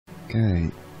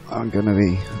Okay, I'm gonna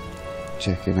be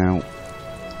checking out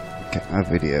a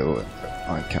video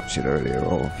I captured earlier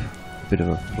of a bit of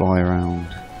a fly around,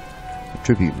 a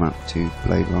tribute map to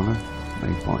Blade Runner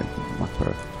made by the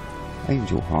mapper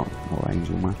Angelh or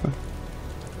Angelh mapper.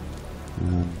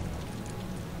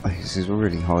 This is a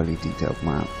really highly detailed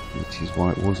map, which is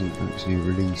why it wasn't actually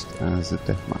released as a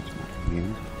deathmatch map in the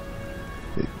end.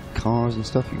 The cars and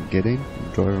stuff you can get in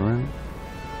and drive around,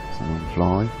 some of them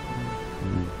fly, you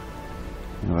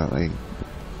know, like the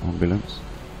ambulance.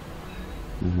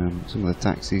 Some of the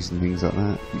taxis and things like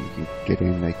that, you can get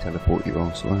in, they teleport you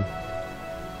elsewhere.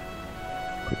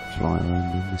 Quick fly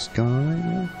around in the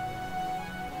sky.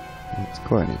 It's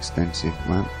quite an extensive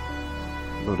map.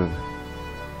 A lot of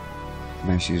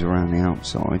meshes around the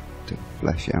outside to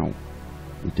flesh out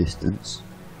the distance,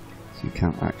 so you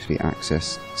can't actually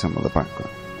access some of the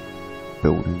background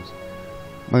buildings.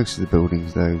 Most of the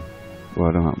buildings though, well,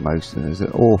 I don't know most, there's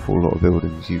an awful lot of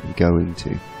buildings you can go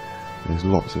into. There's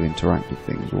lots of interactive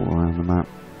things all around the map.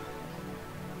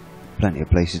 Plenty of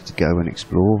places to go and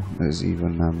explore. There's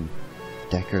even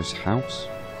Decker's house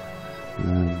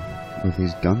with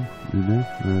his gun, you know.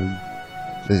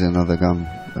 There's another gun,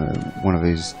 one of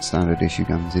his standard issue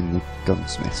guns in the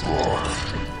gunsmith's.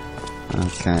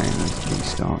 Okay, let's be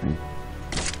starting.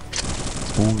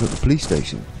 Spawned at the police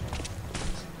station.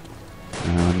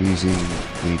 I'm using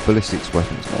the Ballistics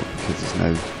weapons mod because there's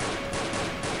no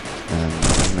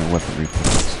weaponry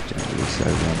points generally, so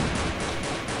I've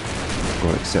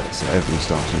got it set so every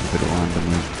starts with a bit of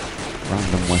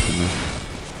random weaponry.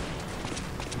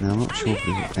 Now I'm not sure if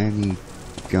there's any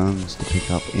guns to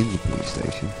pick up in the police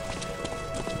station.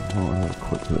 I'll have a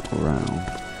quick look around.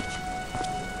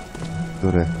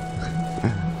 Gotta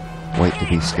wait to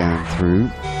be scanned through.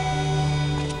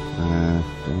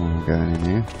 Don't want to go in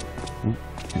here. Oh,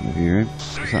 interview room.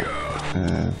 What's that?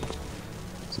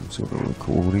 Some sort of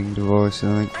recording device, I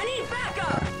think. I need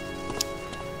backup.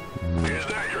 Is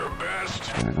that your best?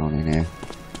 What's going on in here?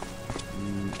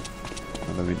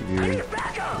 Another interview room.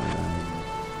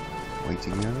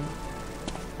 Waiting area.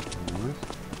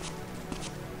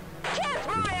 Kiss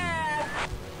my ass!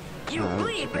 You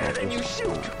bleed better than you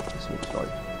shoot. This looks like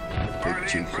a big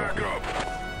chief officer.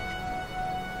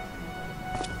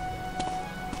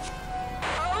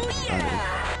 Oh yeah!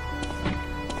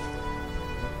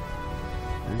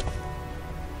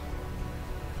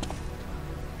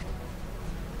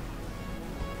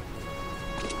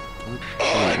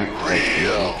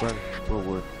 Well,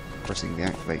 we're pressing the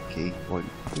activate key.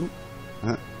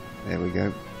 There we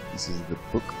go. This is the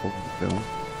book of the film.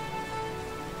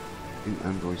 In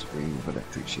Android screen with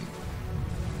electric sheet.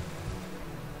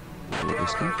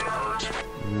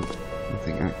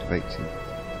 Nothing activates in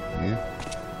here.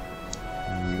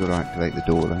 You've got to activate the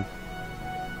door though.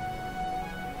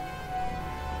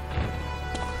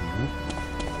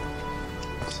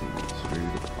 Let's see what's through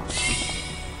the plastic.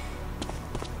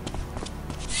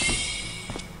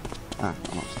 Ah,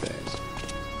 I'm upstairs.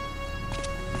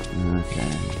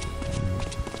 Okay.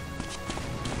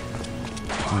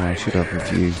 I should have a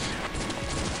view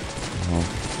of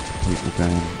people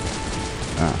going.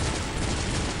 Ah,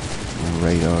 my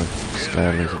radar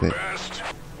scale is a bit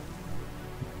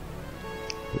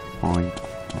fine.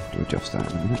 I'll have to adjust that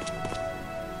in a minute.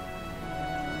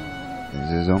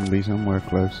 There's a zombie somewhere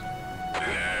close.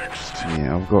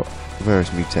 Yeah, I've got various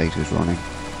mutators running,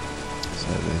 so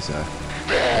there's a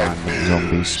random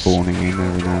zombies spawning in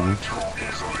every now and then.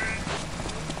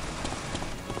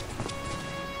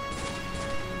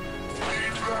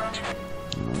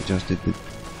 Adjusted the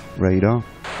radar.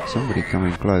 Somebody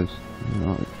coming close.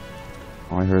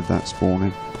 I heard that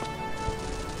spawning.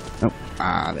 Oh,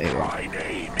 there you are.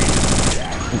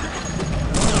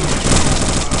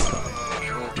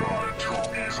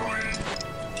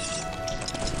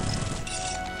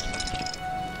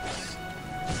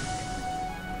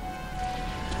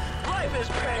 Life is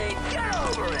pain. Get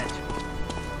over it.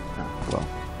 Well,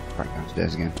 back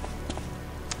downstairs again.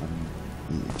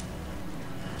 Yeah.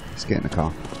 Let's get in the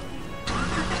car.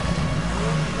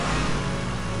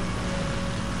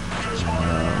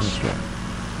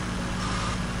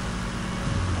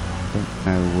 I don't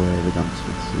know where the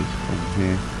gunsmith is from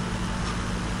here.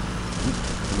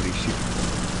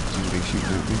 Somebody's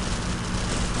shooting at me.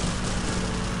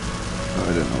 I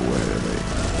don't know where they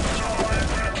are.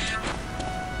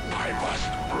 I must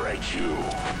break you.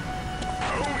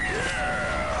 Oh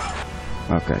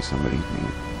yeah. Okay, somebody's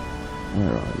near.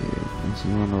 Where are you? I see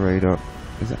you on the radar.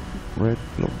 Is that red?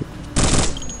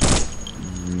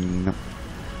 No.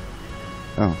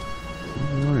 Oh.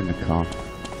 You're in the car.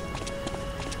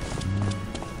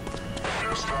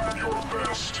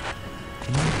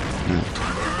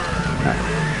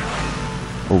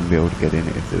 I wouldn't be able to get in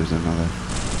it if there was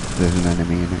there's an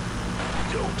enemy in it.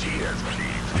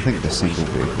 I think the single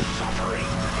vehicle.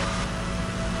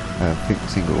 I think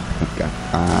single occupant gun.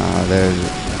 Ah, there's a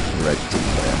red team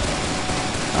there.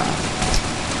 I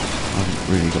haven't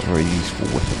really got a very useful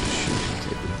weapon to shoot at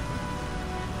it with.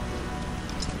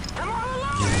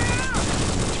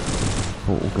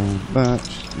 Portal gun, but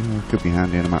could be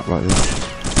handy in a map like this.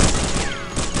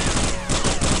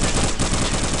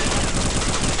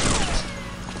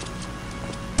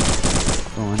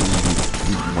 Oh, I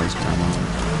need to waste ammo.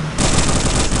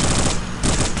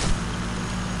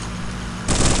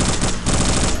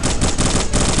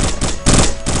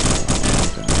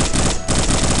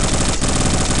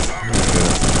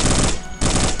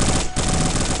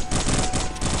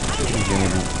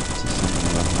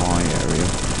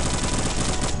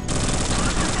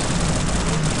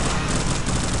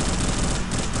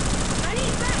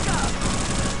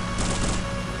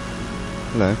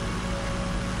 Hello.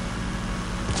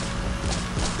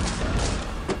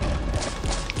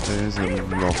 There's a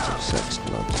lot of sex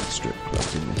clubs and strip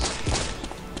clubs in this.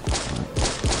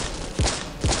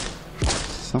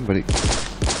 Somebody.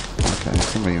 Okay,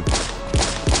 somebody.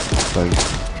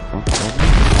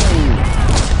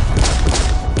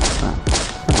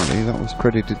 Apparently that was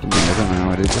credited to me. I don't know how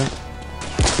I did that.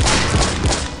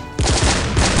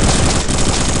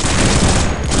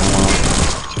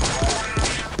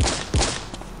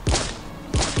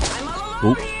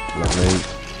 Oh, lovely.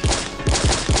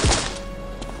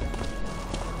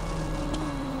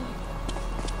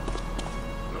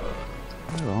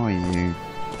 Where are you?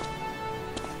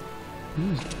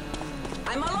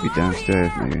 Be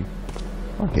downstairs, maybe.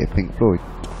 Okay, Pink Floyd.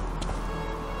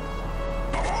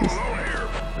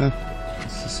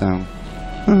 It's the sound.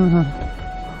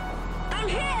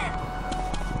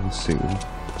 Let's see.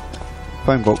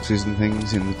 Phone boxes and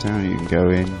things in the town you can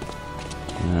go in.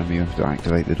 You have to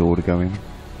activate the door to go in. Can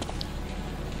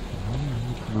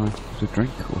I have a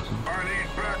drink or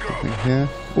something here?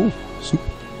 Oh, soup,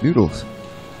 noodles.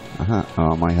 Aha.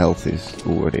 Oh, my health is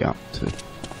already up to.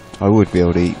 I would be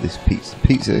able to eat this pizza.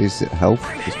 Pizza is health.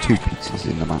 There's 2 pizzas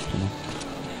in the map.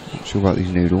 Not sure about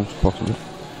these noodles, possibly.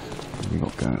 What have we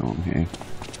got going on here?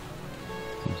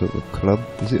 Some sort of club.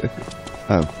 Is it a?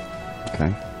 Oh,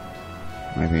 okay.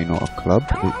 Maybe not a club.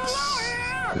 It's.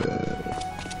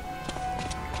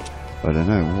 I don't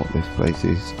know what this place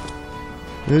is.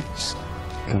 It's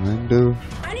kind of.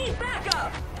 I need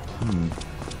backup.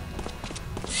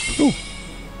 Oh,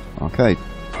 arcade.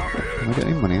 Can I get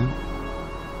any money out?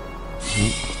 No,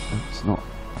 that's not.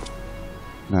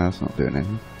 No, that's not doing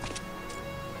anything.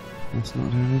 That's not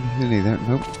doing anything either.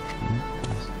 Nope.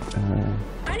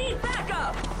 I need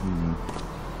backup.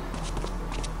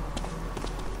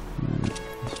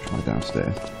 Let's try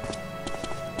downstairs.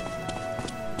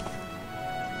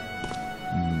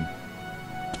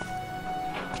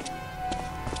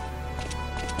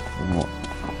 I'm not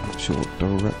sure what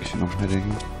direction I'm heading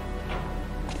in.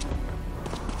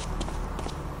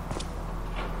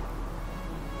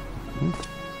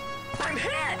 I'm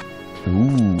hit.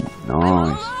 Ooh,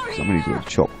 nice. Somebody's got a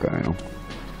chop going on.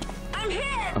 I'm hit.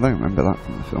 I don't remember that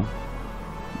from the film.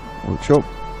 Workshop.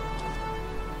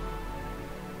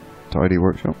 Tidy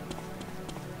workshop.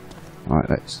 Right,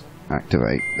 let's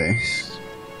activate this.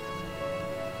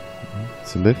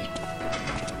 It's a lift.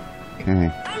 Okay.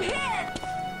 I'm hit.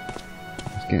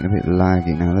 It's getting a bit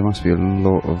laggy now. There must be a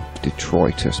lot of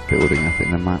detritus building up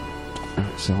in the map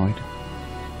outside.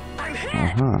 I'm hit.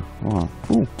 Aha. Wow.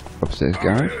 Ooh. Upstairs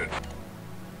garage.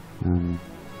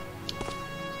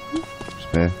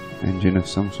 Spare engine of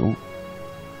some sort.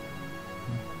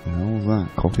 What the hell was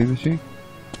that? Coffee machine?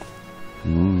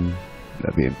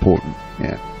 That'd be important.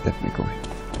 Yeah, definitely coffee.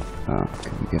 Ah,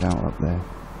 can we get out up there?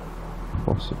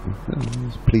 Possibly. Oh,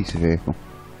 there's a police vehicle.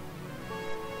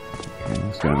 Okay,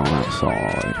 what's going on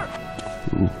outside?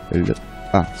 Ooh, hello.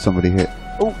 Ah, somebody hit.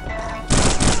 Oh!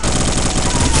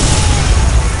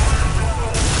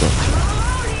 Gotcha.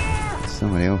 There's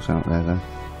somebody else out there though.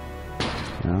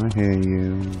 I hear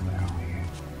you. Where are you?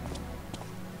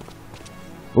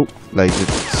 Oh, laser.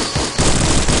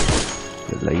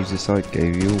 The laser sight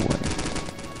gave you away.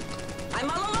 I'm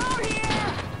all alone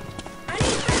here. I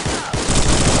need backup.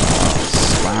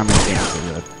 Slamming into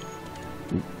the.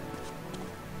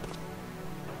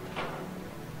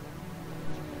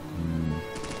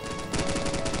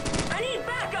 I need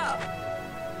backup.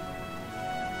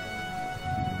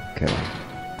 Okay.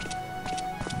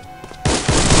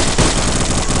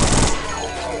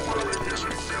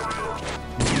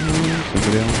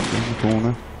 Somebody else in the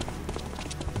corner.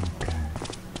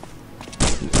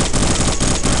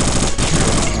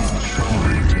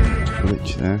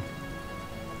 glitch there.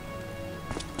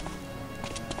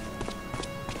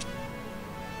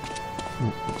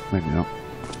 Oh, maybe not.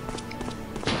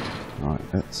 Right,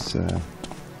 let's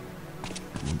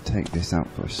take this out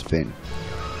for a spin.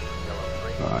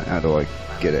 Right, how do I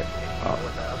get it up?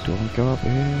 Do I go up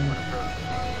here?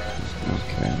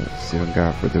 Okay, let's see if I can go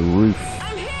up for the roof.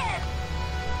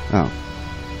 Oh.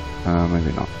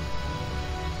 Maybe not.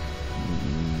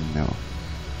 No.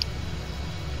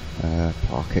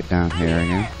 Park it down here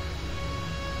again.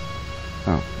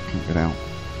 Oh, can't get out.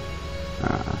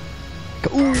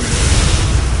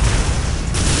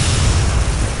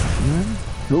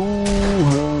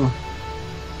 Ooh.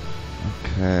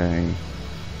 Okay.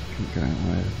 Can't get out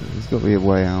there. There's got to be a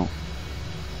way out.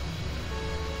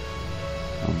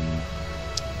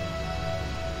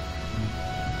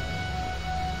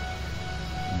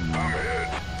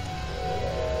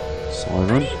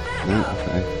 Siren? No,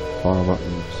 okay. Fire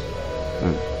buttons. No.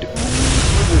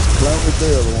 Just clouded the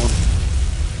other one.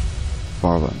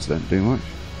 Fire buttons don't do much.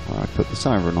 Well, I put the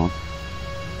siren on. I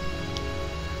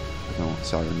don't know what the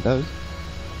siren does.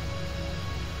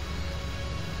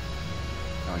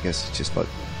 I guess it's just like...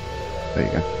 There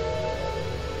you go.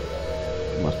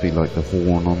 It must be like the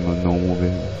horn on the normal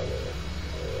vehicle.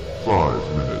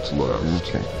 5 minutes left.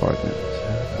 Okay, 5 minutes.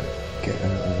 Get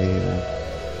out of here then.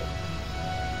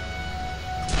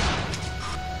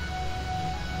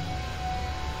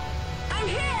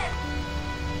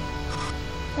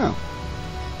 Oh.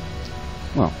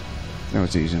 Well, that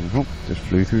was easy enough. Just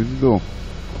flew through the door. I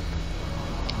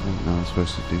don't know what I'm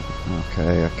supposed to do.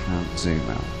 Okay, I can't zoom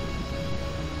out.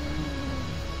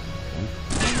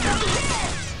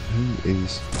 Who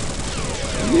is...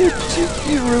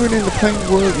 You're ruining the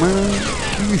paintwork, man.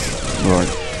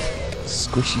 Right.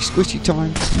 Squishy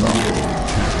time.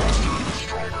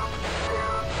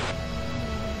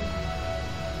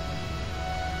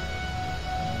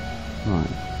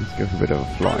 Right, let's go for a bit of a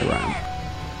fly round.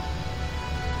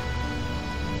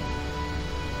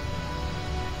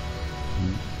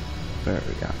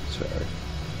 Very atmospheric.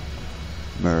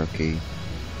 Murky.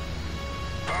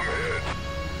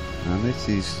 And this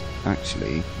is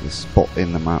actually the spot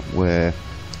in the map where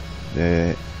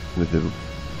with the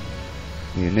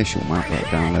initial map that I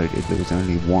downloaded, there was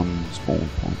only one spawn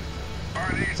point.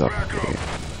 And it's up here.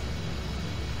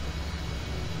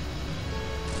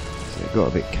 So it got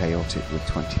a bit chaotic with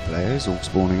 20 players all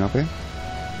spawning up here.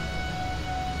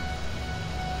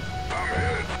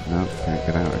 No, can't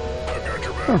get out of it.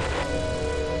 Oh.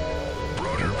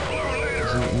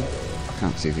 I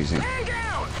can't see if he's in.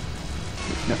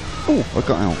 No. Oh, I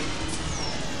got out.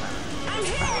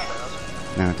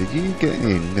 Now, did you get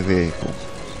in the vehicle?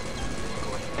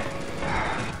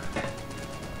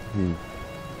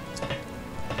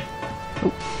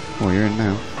 Oh, you're in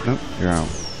now. Nope, you're out.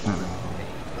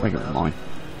 I got mine.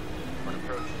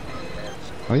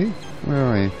 Are you? Where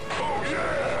are you?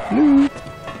 Hello?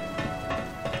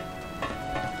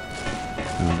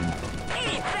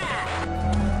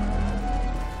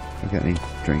 I get any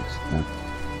drinks? No.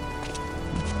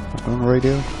 On the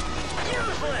radio?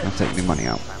 I'll take the money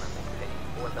out.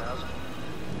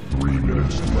 3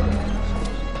 minutes left.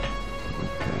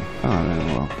 Okay. Oh, then,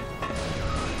 well.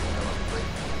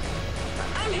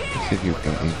 Let's see if you've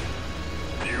got in.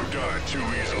 You died too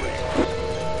easily.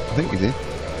 I think you did.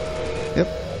 Yep.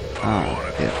 Ah,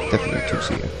 yeah, definitely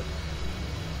two-seater.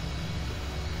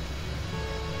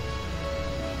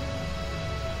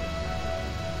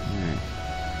 Yeah.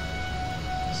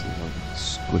 Let's see if I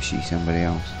can squishy somebody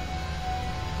else.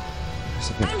 That's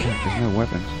a bit of camp, there's no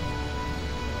weapons.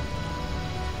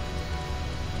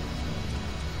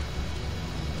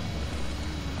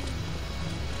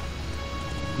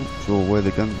 Not sure where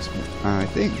the gunsmith... I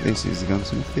think this is the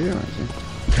gunsmith here, actually.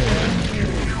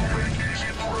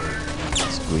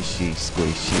 Squishy,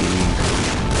 squishy.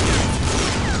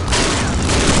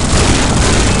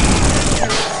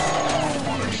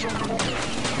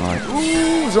 Right.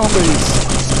 Ooh, zombies!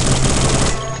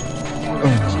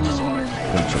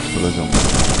 Gunshot full of zombies.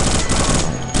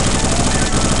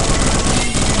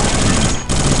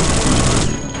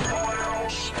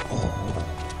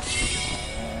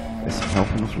 There's some help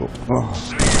on the floor. Oh.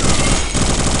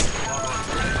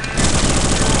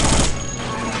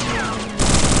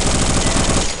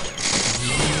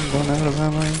 Run out of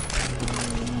ammo.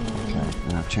 Okay,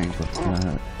 now I've changed what's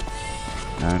that.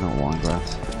 No, not wine glass.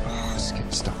 Oh, it's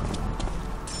getting stuck on.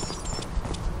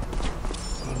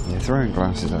 Yeah, throwing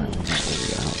glasses out doesn't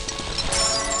really out.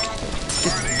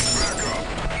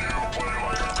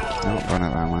 No, run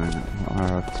out of ammo.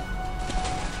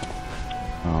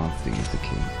 Oh, I have to use the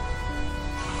key.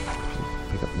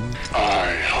 Pick up these. I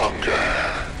hunger.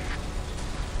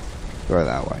 Throw it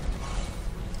that way.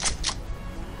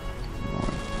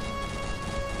 Right.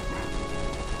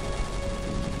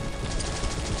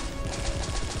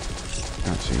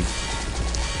 Actually,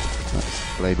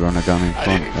 that's Blade Runner gun in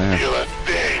front there. Feel a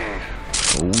thing.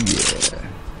 Oh yeah.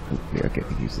 Hopefully I get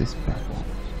to use this bad one.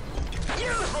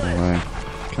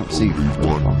 Can't see. Only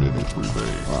 1 minute remains.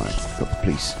 Right, got the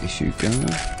police issue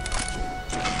going.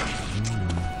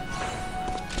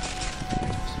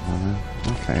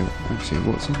 Okay, actually,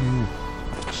 what's in here?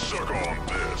 Suck on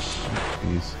this.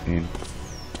 Is in.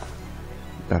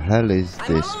 The hell is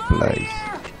this place?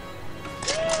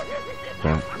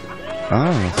 But,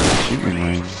 it's a shooting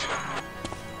range.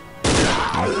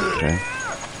 Okay.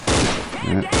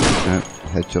 No,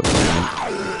 headshot.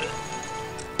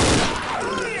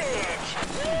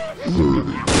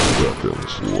 30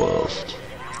 seconds left.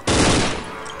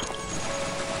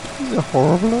 This is a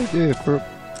horrible idea for a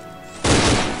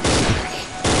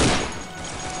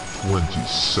 20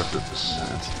 seconds.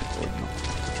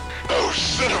 Oh,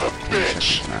 son of a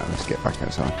bitch! Now let's get back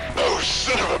outside. Oh,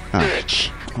 son of a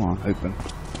bitch! Come on, open.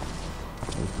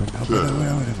 Open. 10,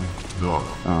 9,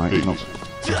 Alright, 8, not.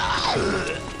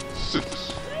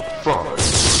 6, 5,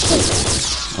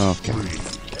 4, Okay. 3,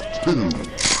 2,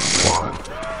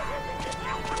 1.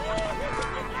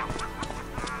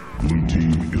 Blue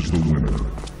team is the winner.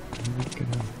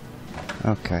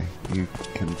 Okay, you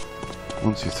can.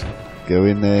 Once you go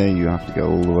in there, you have to go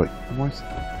all the way.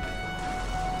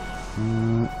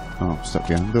 I'm stuck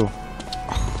behind the door.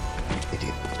 Oh,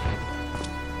 idiot.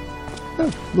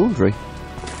 Oh, laundry.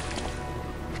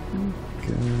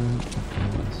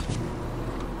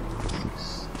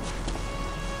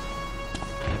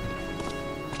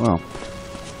 Well,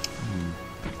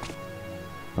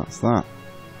 that's that.